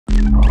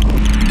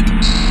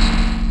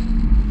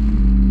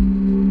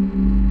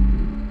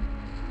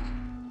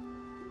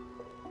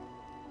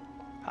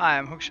Hi,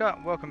 I'm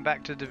Hookkshot. Welcome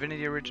back to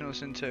Divinity Original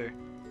Sin 2.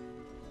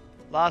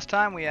 Last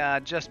time we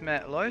just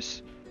met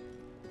Lois,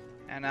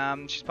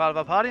 and she's part of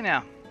our party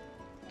now.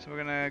 So we're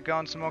gonna go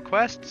on some more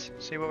quests,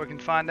 see what we can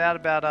find out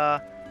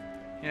about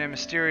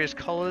mysterious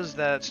collars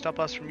that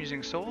stop us from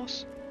using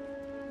Source,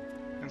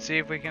 and see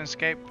if we can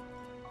escape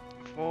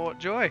Fort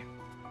Joy.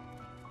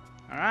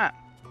 Alright.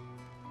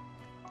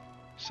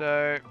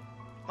 So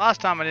last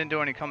time I didn't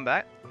do any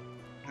combat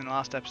in the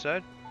last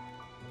episode.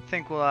 I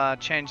think we'll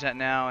change that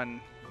now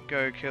and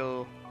go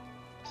kill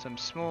some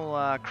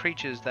small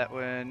creatures that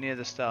were near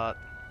the start.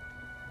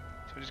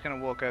 So we're just going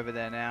to walk over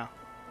there now.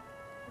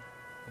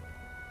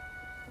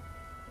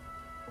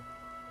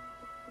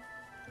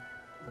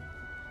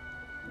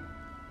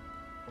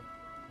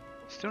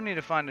 Still need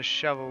to find a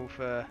shovel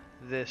for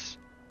this,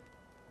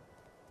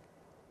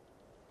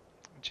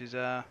 which is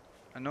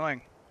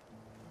annoying.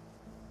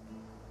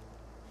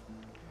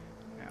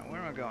 Now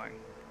where am I going?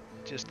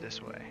 Just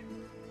this way.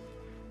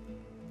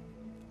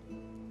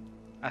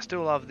 I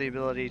still love the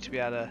ability to be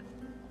able to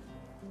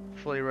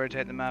fully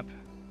rotate the map.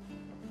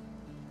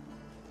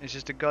 It's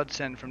just a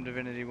godsend from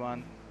Divinity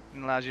 1.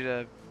 It allows you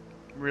to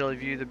really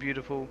view the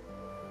beautiful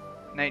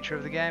nature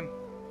of the game.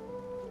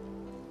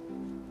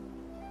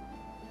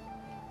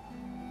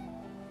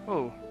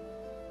 Oh,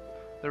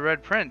 the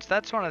Red Prince.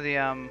 That's one of the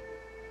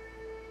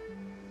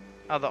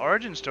other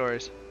origin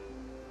stories.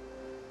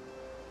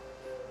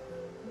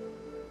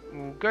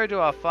 We'll go do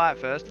our fight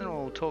first, then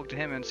we'll talk to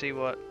him and see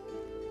what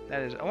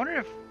that is. I wonder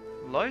if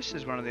Lois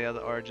is one of the other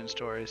origin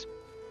stories.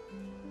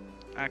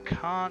 I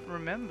can't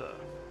remember.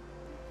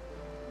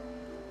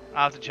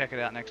 I'll have to check it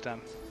out next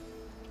time.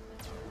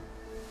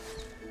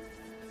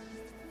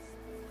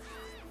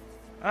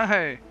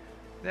 Oh,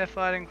 they're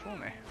fighting for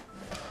me.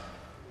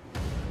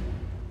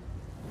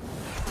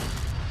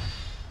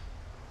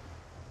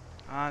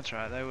 Ah, that's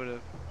right, they would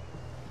have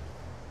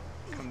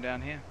come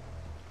down here.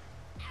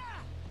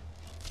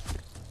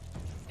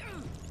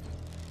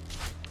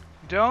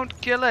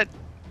 Don't kill it!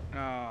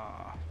 Oh.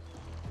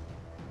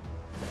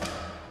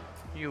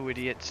 You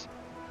idiots.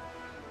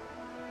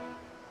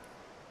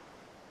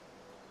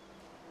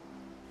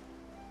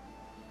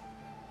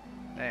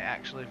 They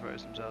actually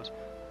froze themselves.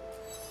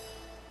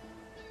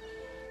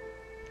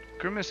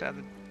 Grimace at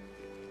the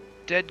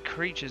dead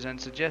creatures and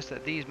suggests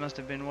that these must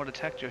have been what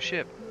attacked your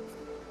ship.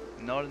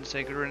 Not in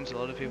Sacred Ruins, a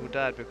lot of people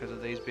died because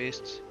of these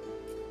beasts.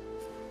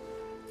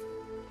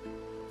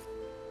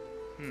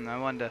 I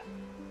wonder.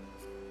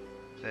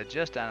 They're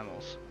just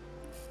animals.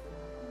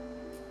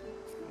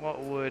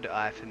 What would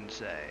Ifan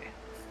say?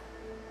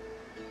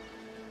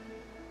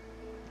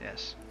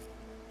 Yes.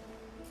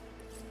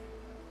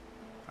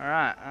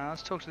 Alright,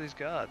 let's talk to these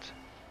guards.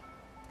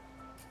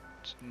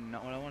 It's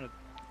not what I wanted.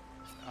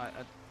 I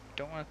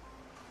don't want to...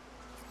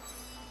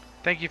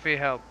 Thank you for your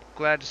help.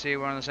 Glad to see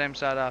we're on the same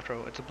side after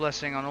all. It's a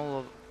blessing on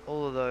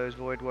all of those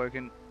Void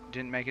Woken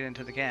didn't make it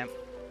into the camp.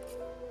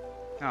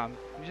 Oh, I'm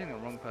using the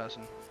wrong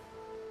person.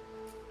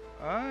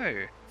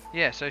 Oh!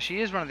 Yeah, so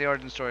she is one of the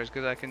origin stories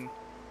because I can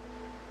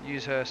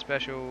use her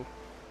special,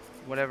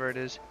 whatever it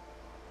is,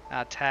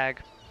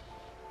 tag.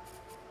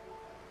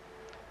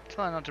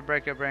 Tell her not to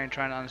break her brain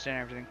trying to understand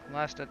everything.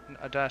 Last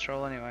a dice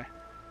roll anyway.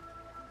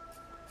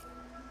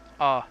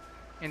 Oh,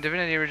 in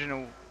Divinity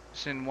Original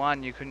Sin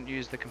 1 you couldn't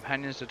use the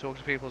companions to talk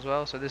to people as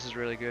well, so this is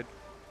really good.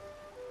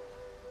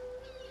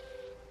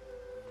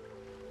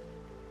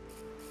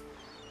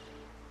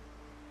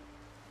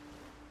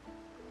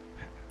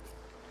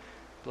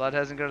 Blood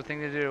hasn't got a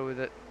thing to do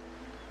with it.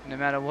 No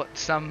matter what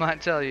some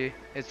might tell you,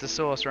 it's the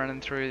source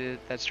running through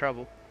that's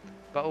trouble.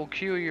 But we'll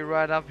cure you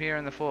right up here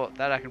in the fort,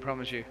 that I can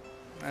promise you.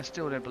 I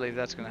still don't believe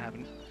that's going to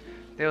happen.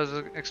 There was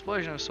an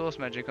explosion of source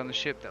magic on the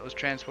ship that was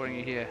transporting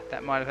you here.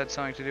 That might have had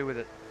something to do with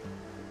it.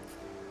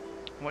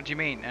 What do you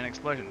mean, an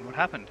explosion? What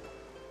happened?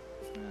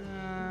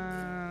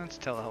 Let's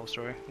tell the whole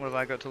story. What have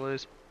I got to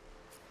lose?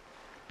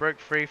 Broke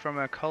free from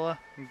her collar?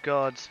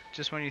 Gods,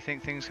 just when you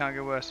think things can't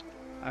get worse.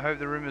 I hope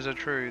the rumors are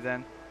true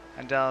then,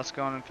 and Dallas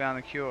gone and found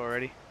the cure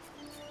already.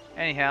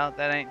 Anyhow,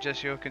 that ain't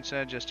just your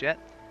concern just yet.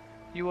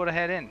 You ought to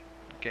head in.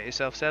 Get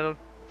yourself settled.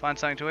 Find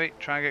something to eat.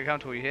 Try and get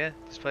comfortable, you hear?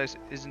 This place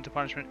isn't a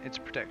punishment, it's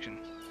a protection.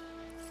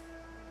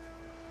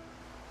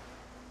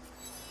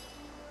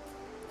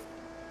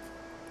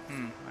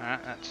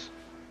 Alright, that's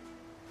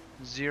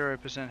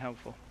 0%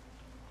 helpful.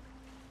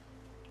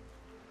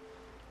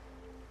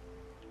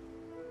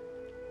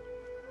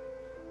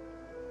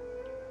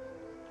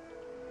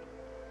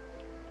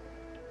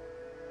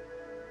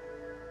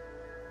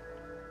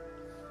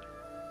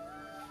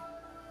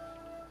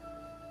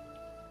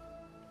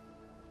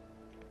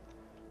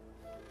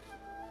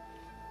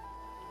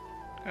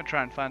 I'm gonna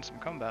try and find some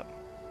combat.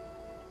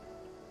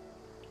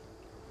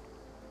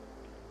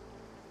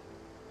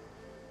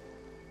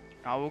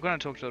 Oh, we're gonna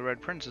talk to the Red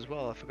Prince as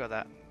well, I forgot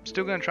that.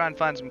 Still gonna try and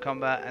find some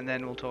combat and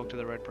then we'll talk to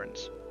the Red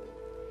Prince.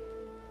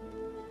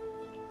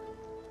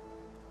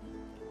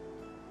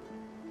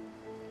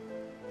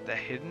 The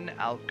hidden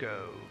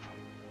alcove.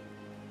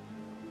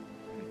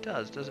 It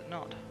does it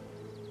not?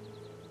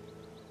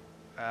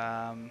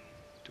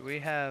 Do we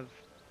have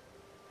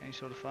Any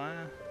sort of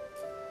fire?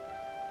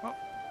 Oh,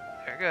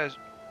 there it goes.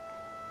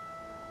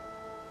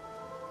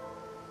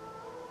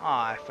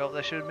 Ah, I felt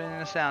there should have been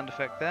a sound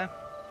effect there.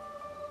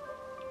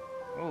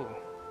 Oh,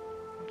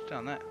 what's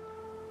down there?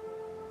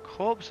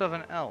 Corpse of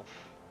an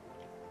elf.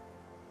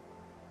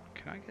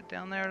 Can I get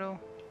down there at all?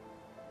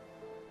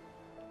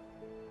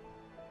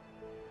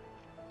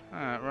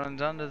 Oh, it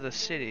runs under the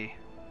city.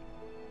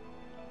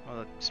 Or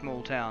the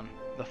small town,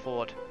 the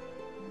fort.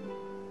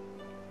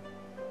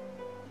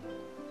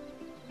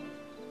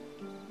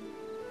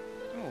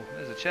 Oh,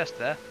 there's a chest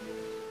there.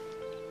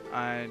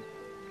 I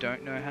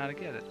don't know how to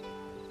get it.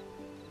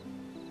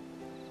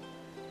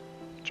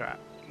 Try it.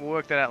 We'll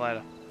work that out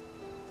later.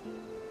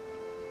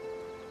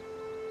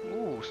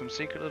 Ooh, some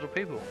secret little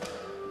people.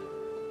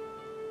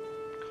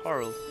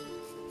 Coral.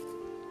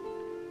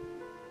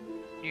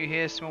 You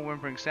hear small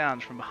whimpering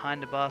sounds from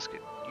behind a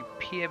basket. You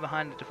peer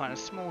behind it to find a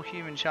small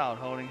human child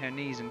holding her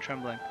knees and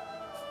trembling.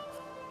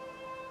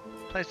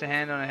 Place a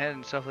hand on her head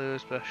and softly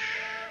whisper,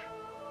 "Shh."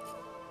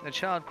 The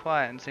child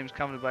quiet and seems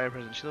comforted by your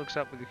presence. She looks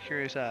up with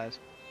curious eyes.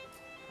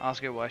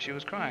 Ask her why she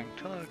was crying.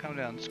 Tell her to come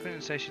down. Squint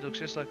and say she looks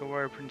just like a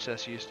warrior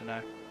princess you used to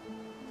know.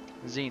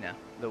 Xena,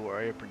 the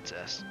warrior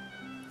princess.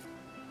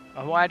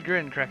 A wide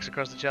grin cracks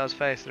across the child's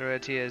face through her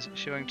tears,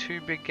 showing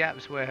two big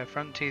gaps where her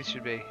front teeth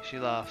should be. She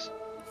laughs.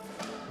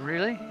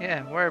 Really?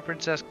 Yeah, warrior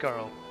princess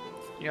Coral.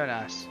 You're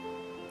nice.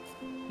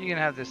 You can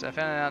have this. I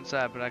found it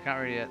outside, but I can't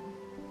read it yet.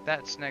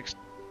 That's next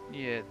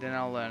year, then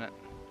I'll learn it.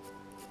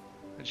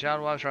 The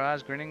child wipes her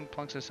eyes, grinning,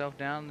 plunks herself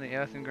down the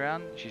earth and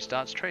ground. She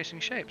starts tracing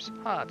shapes,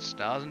 hearts,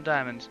 stars and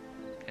diamonds,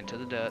 into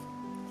the dirt.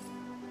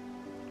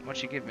 What'd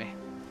she give me?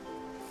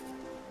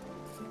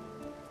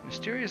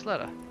 Mysterious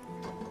letter.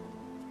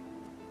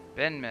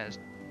 Ben Mez.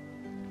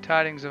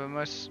 Tidings of a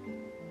most...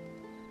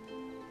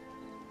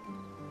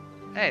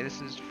 Hey,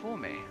 this is for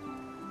me.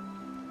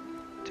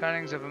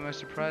 Tidings of a most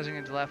surprising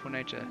and delightful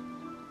nature.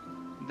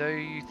 Though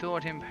you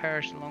thought him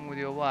perished along with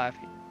your wife,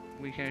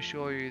 we can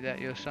assure you that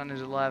your son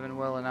is alive and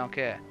well in our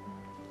care.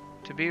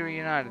 To be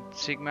reunited,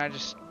 seek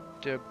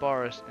Magister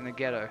Boris in the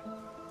ghetto.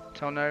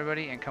 Tell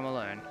nobody and come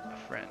alone. A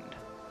friend.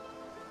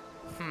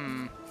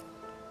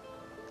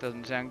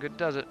 Doesn't sound good,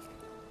 does it?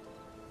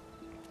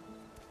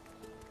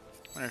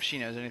 Wonder if she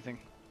knows anything.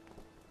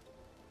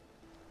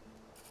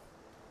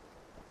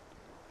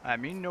 I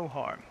mean no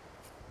harm.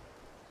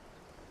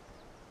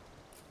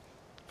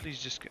 Please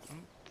just get...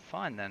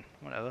 fine then,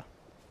 whatever.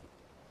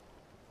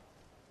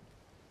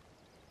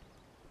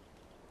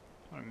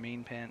 What a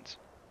mean pants.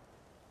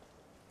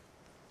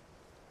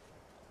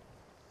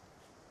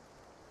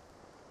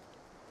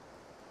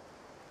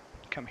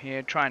 Come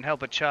here, try and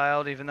help a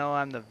child even though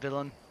I'm the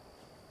villain.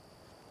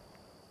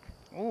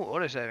 Ooh,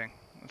 auto-saving.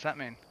 What's that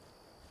mean?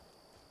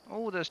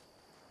 Oh, there's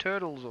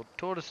turtles or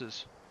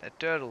tortoises. They're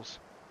turtles.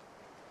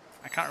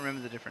 I can't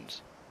remember the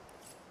difference.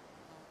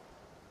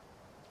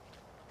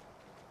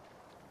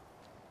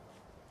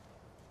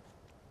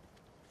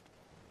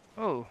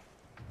 Oh.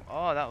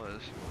 Oh, that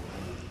was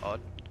odd.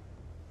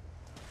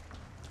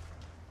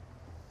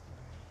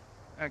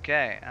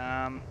 Okay,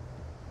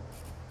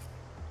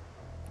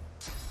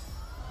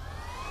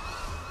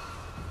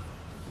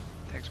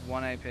 takes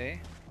 1 AP.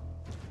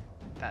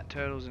 That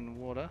turtle's in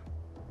water.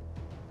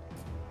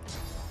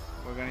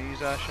 We're gonna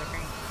use our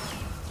shocking.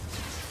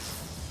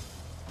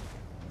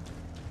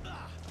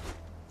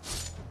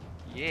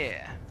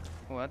 Yeah.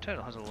 Oh, that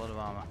turtle has a lot of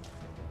armor.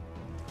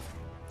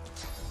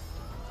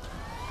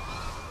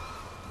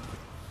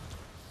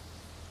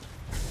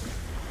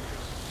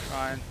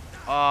 Try and...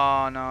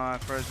 Oh no, I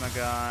froze my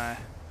guy.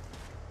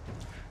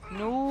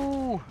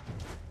 No!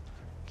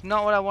 It's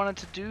not what I wanted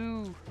to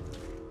do.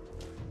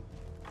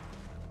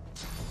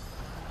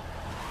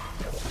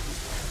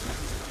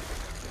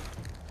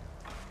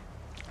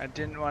 I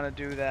didn't want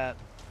to do that.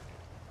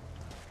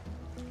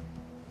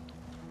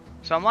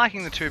 So I'm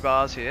liking the 2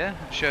 bars here.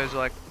 It shows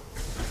like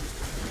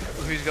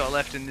who's got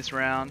left in this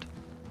round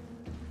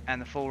and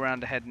the full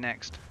round ahead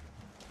next.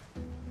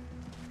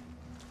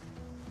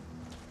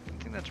 I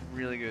think that's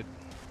really good.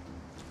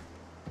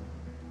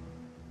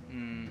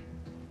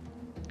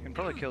 Can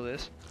probably kill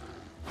this.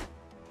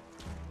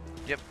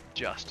 Yep,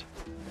 just.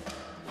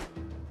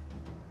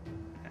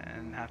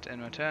 And have to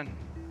end my turn.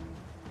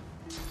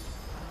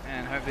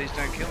 And hope these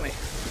don't kill me.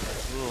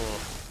 Ooh,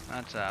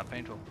 that's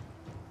painful.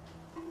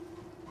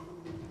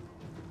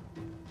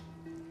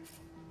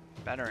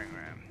 Battering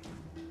ram.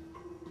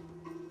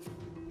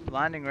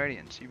 Blinding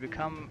radiance. You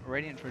become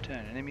radiant for a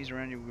turn. Enemies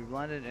around you will be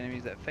blinded.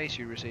 Enemies that face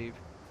you receive.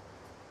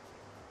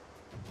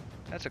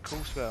 That's a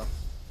cool spell.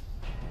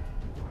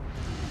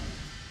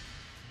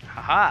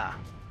 Haha!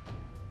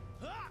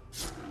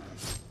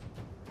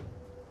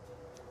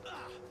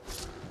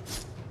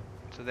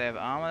 So they have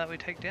armor that we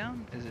take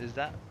down? Is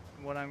that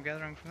what I'm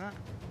gathering from that?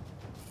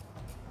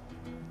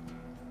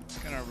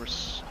 Gonna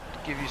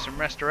give you some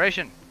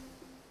restoration.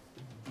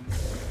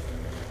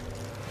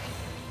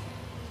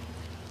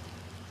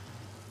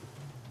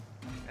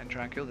 And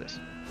try and kill this.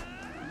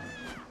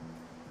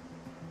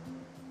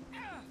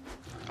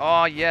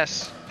 Oh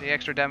yes! The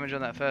extra damage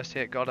on that first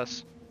hit got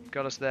us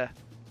there.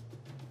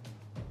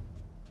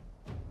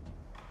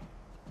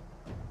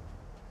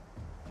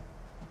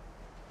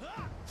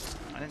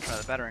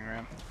 the battering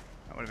ram.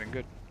 That would have been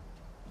good.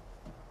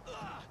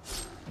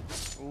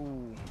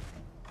 Ooh.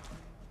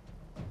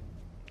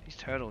 These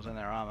turtles and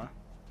their armor.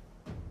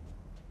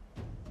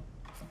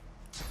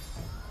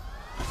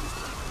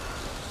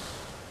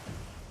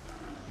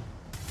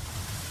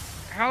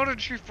 How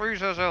did she freeze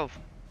herself?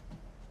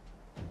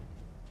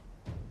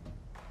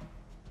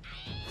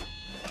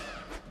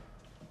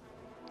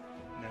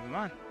 Never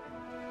mind.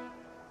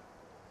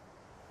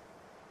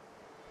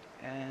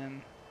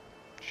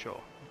 Sure,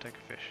 I'll take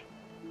a fish.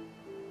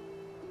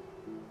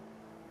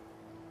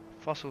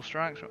 Fossil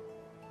strikes.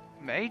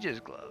 Mage's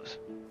gloves.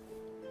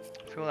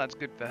 I feel that's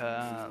good for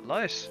her.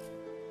 Lois.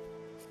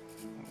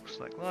 Looks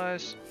like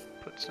Lois.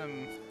 Put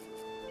some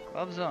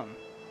gloves on.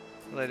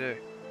 What do they do?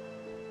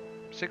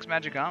 6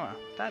 magic armor.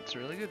 That's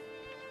really good.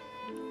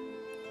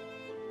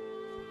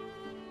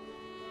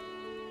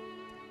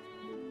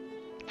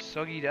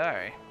 Soggy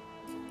Diary.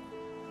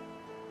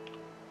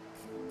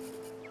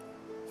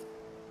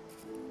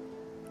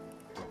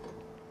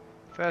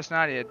 First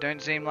night here,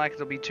 don't seem like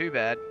it'll be too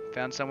bad.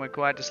 Found somewhere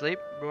quiet to sleep,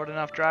 brought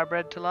enough dry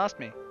bread to last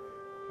me.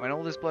 When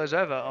all this blows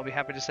over, I'll be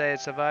happy to say it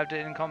survived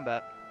it in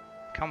combat.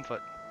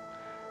 Comfort.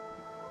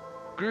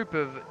 Group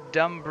of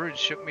dumb brutes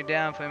shook me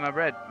down for my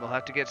bread. We'll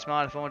have to get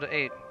smart if I want to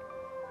eat.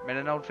 Met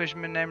an old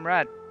fisherman named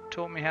Rad.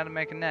 Taught me how to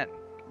make a net.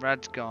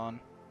 Rad's gone.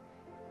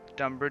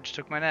 Dumb brutes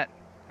took my net.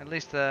 At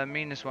least the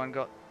meanest one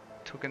got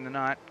took in the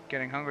night,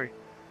 getting hungry.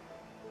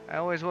 I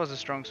always was a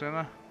strong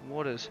swimmer.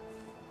 Waters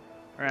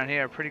around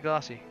here are pretty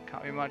glassy.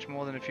 Can't be much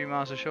more than a few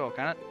miles ashore,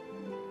 can it?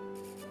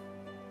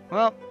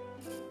 Well,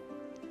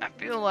 I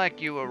feel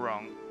like you were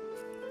wrong.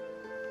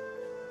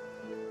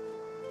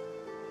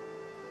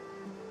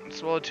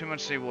 Swallowed too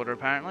much seawater,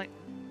 apparently.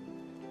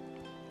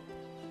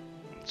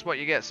 That's what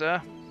you get,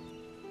 sir.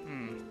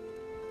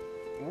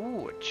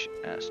 Ooh, a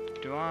chest.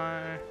 Do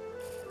I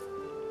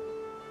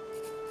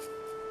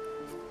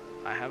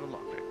have a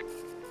lockpick.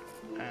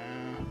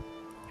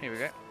 Here we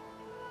go.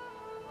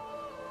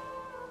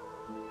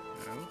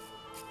 No.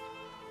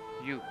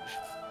 Use.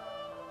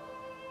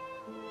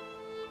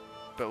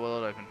 But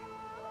will it open?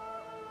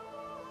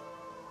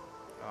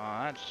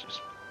 Oh, that's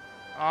just...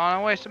 Oh,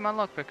 I wasted my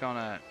lockpick on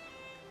it.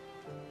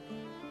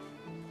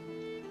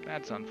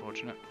 That's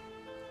unfortunate.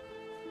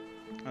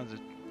 There's a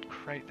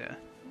crate there.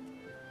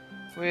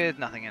 With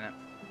nothing in it.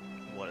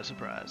 What a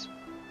surprise.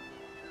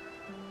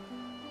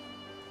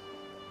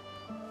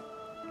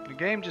 The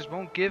game just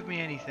won't give me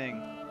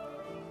anything.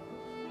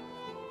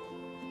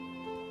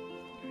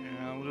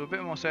 Yeah, we'll do a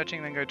bit more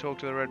searching, then go talk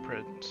to the Red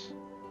Prince.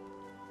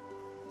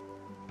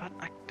 But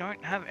I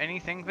don't have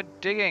anything for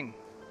digging.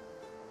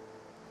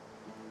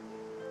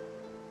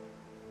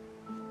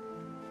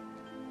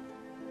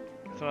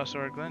 I thought I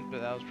saw a glint,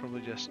 but that was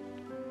probably just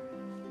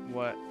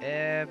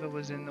whatever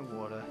was in the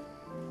water.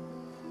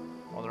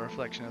 Or the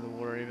reflection of the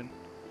water even.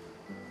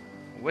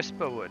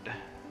 Whisperwood.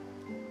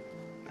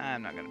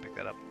 I'm not going to pick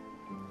that up.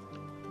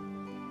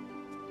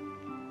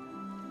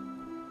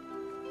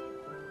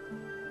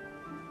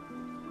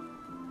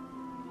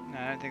 No,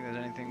 I don't think there's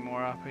anything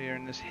more up here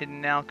in this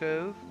hidden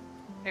alcove.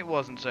 It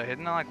wasn't so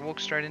hidden, I like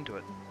walked straight into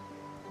it.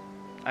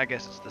 I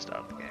guess it's the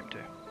start of the game too.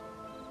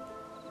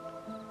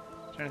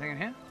 Is there anything in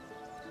here?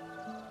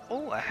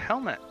 Oh, a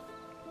helmet.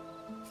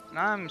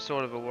 I'm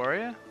sort of a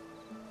warrior.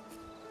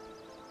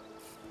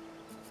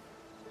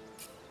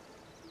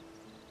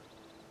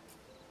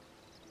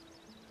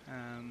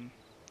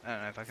 I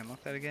don't know if I can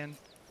lock that again.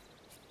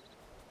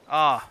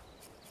 Ah,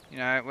 you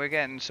know, we're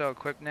getting so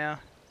equipped now.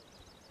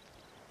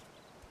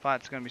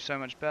 Fight's gonna be so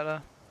much better.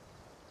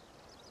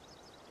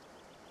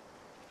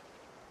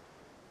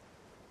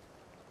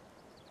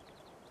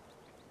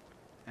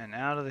 And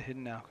out of the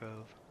hidden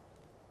alcove.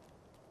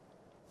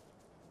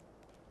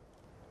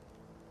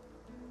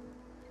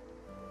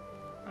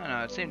 I don't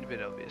know, it seemed a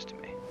bit obvious to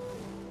me.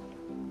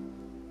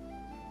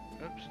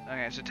 Oops.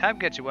 Okay, so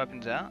tab gets your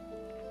weapons out.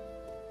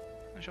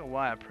 Not sure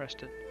why I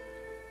pressed it.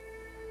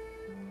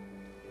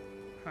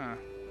 Huh.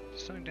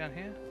 Something down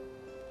here?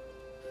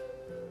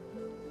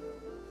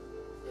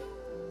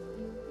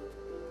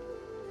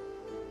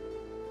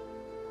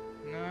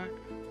 No.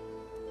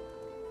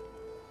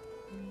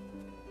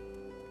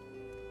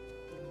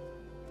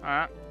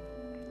 Alright.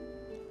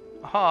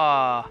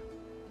 Ah!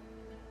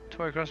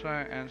 Toy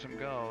crossbow and some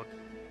gold.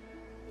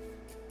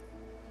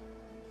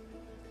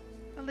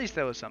 At least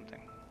there was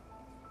something.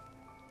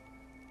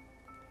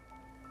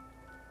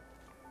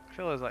 I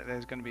feel like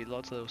there's going to be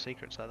lots of little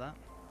secrets like that.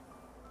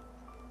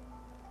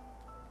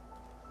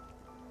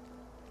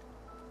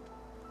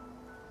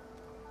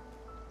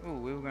 Ooh,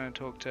 we were going to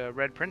talk to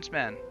Red Prince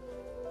Man.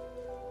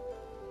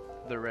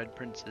 The Red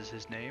Prince is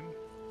his name.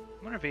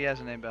 I wonder if he has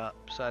a name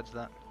besides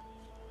that.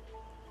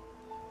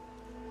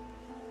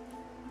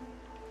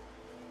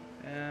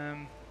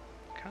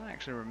 Can't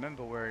actually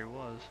remember where he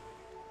was.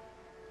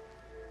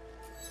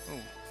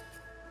 Ooh.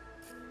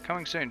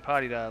 Coming soon,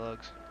 party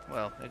dialogues.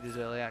 Well, it is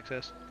early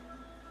access.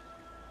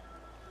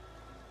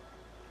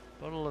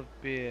 Bottle of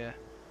beer.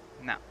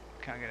 No,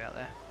 can't get out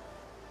there.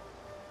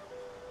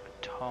 A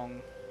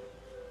tong.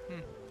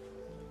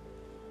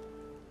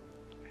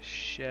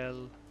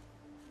 shell.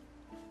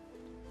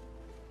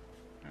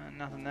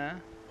 Nothing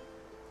there.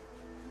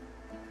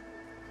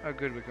 Oh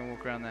good, we can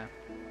walk around there.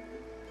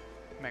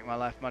 Make my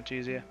life much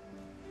easier.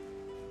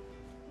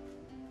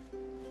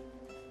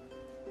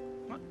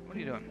 What are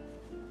you doing?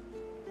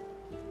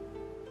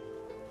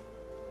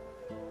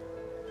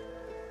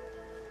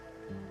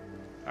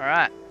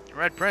 Alright,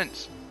 Red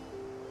Prince.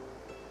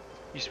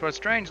 You spot a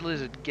strange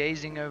lizard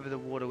gazing over the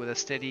water with a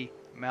steady,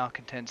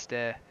 malcontent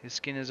stare. His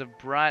skin is of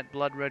bright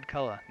blood red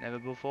colour. Never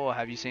before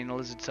have you seen a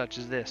lizard such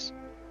as this.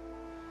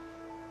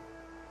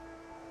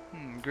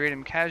 Greet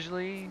him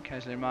casually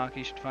remark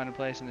he should find a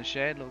place in the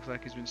shade. Looks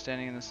like he's been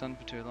standing in the sun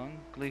for too long.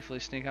 Gleefully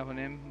sneak up on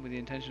him with the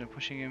intention of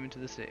pushing him into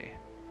the sea.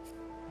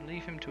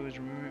 Leave him to his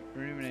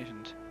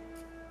ruminations.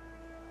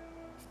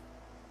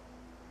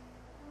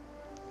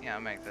 Yeah,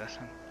 I'll make this.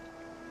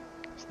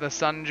 It's the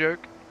sun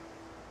joke.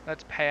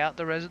 Let's pay out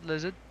the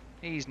lizard.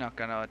 He's not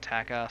going to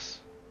attack us.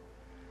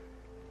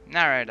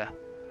 Narrator.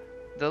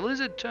 The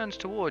lizard turns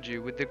towards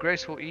you with the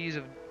graceful ease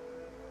of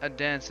a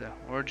dancer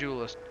or a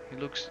duelist. He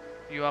looks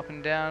you up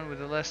and down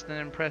with a less than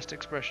impressed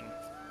expression.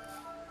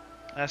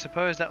 I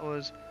suppose that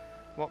was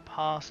what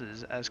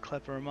passes as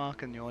clever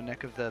remark in your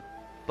neck of the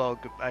bog,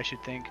 I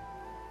should think.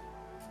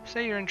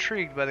 Say you're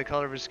intrigued by the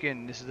colour of his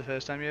skin. This is the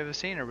first time you've ever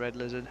seen a red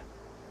lizard.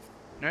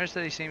 Notice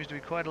that he seems to be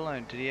quite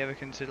alone. Did he ever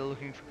consider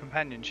looking for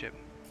companionship?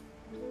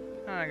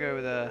 I go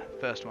with the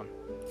first one.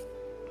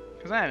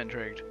 Because I am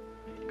intrigued.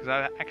 Because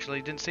I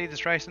actually didn't see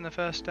this race in the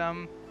first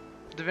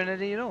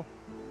Divinity at all.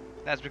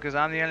 That's because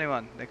I'm the only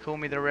one. They call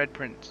me the Red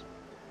Prince.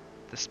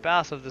 The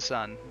spouse of the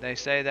sun. They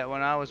say that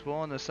when I was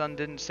born the sun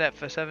didn't set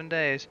for 7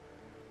 days.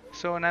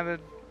 So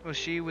enamored was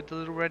she with the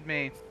little red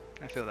me.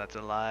 I feel that's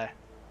a lie.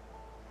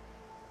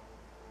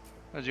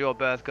 What's your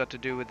birth got to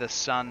do with the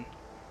sun?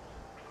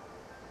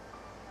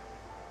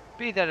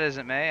 Be that as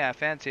it may, I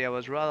fancy I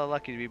was rather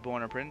lucky to be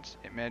born a prince.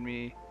 It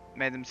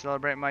made them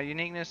celebrate my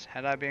uniqueness.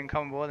 Had I been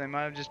common boy, they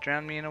might have just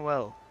drowned me in a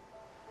well.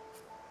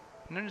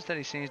 Notice that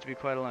he seems to be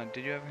quite alone.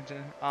 Did you ever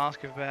consider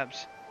ask if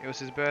perhaps it was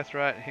his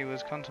birthright he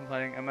was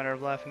contemplating? A matter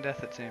of life and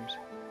death, it seems.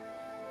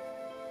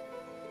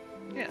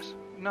 Yes.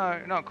 No,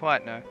 not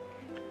quite, no.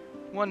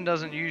 One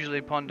doesn't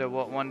usually ponder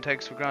what one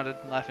takes for granted.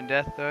 Life and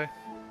death, though.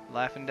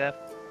 Life and death.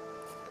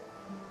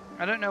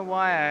 I don't know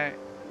why I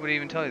would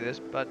even tell you this,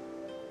 but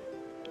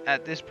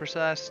at this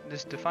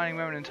defining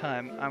moment in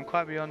time, I'm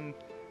quite beyond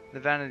the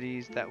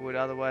vanities that would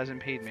otherwise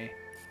impede me.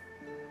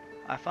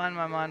 I find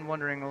my mind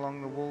wandering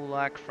along the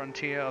wool-like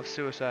frontier of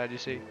suicide, you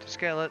see. To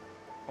scale it,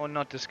 or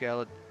not to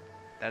scale it.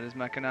 That is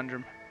my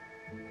conundrum.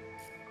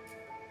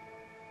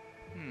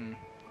 I'm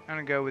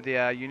gonna go with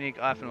the unique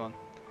Ifan one.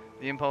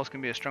 The impulse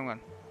can be a strong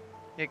one.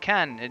 It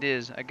can, it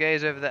is. I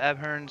gaze over the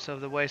abhorrence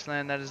of the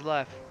wasteland that is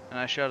life, and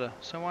I shudder.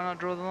 So why not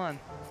draw the line?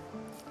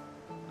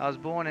 I was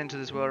born into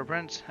this world a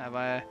prince. Have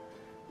I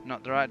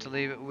not the right to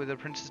leave it with a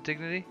prince's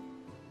dignity?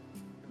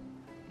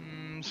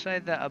 Say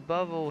that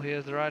above all he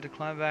has the right to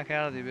climb back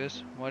out of the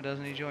abyss. Why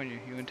doesn't he join you?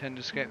 You intend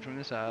to escape from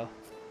this isle.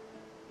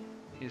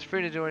 He is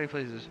free to do what he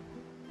pleases.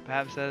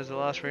 Perhaps that is the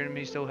last freedom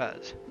he still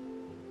has.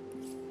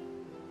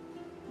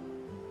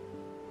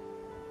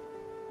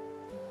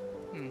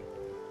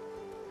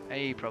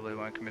 He probably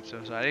won't commit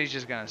suicide. He's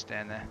just gonna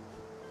stand there.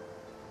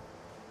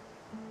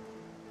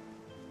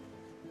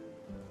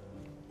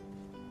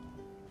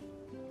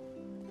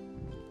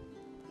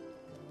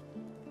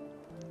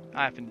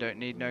 Ifan don't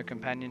need no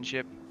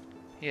companionship.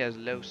 He has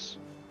Los,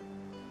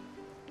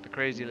 the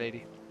crazy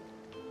lady.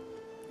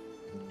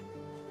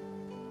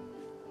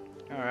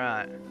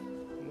 Alright,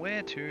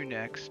 where to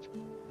next?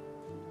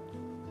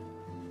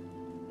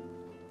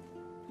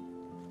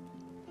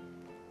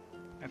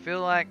 I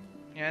feel like,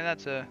 yeah,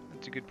 that's a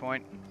good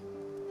point.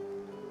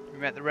 We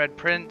met the Red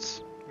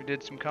Prince, we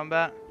did some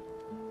combat.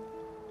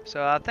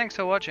 So thanks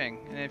for watching,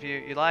 and if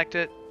you liked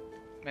it,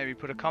 maybe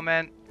put a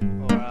comment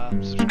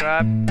or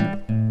subscribe.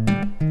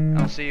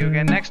 I'll see you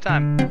again next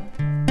time.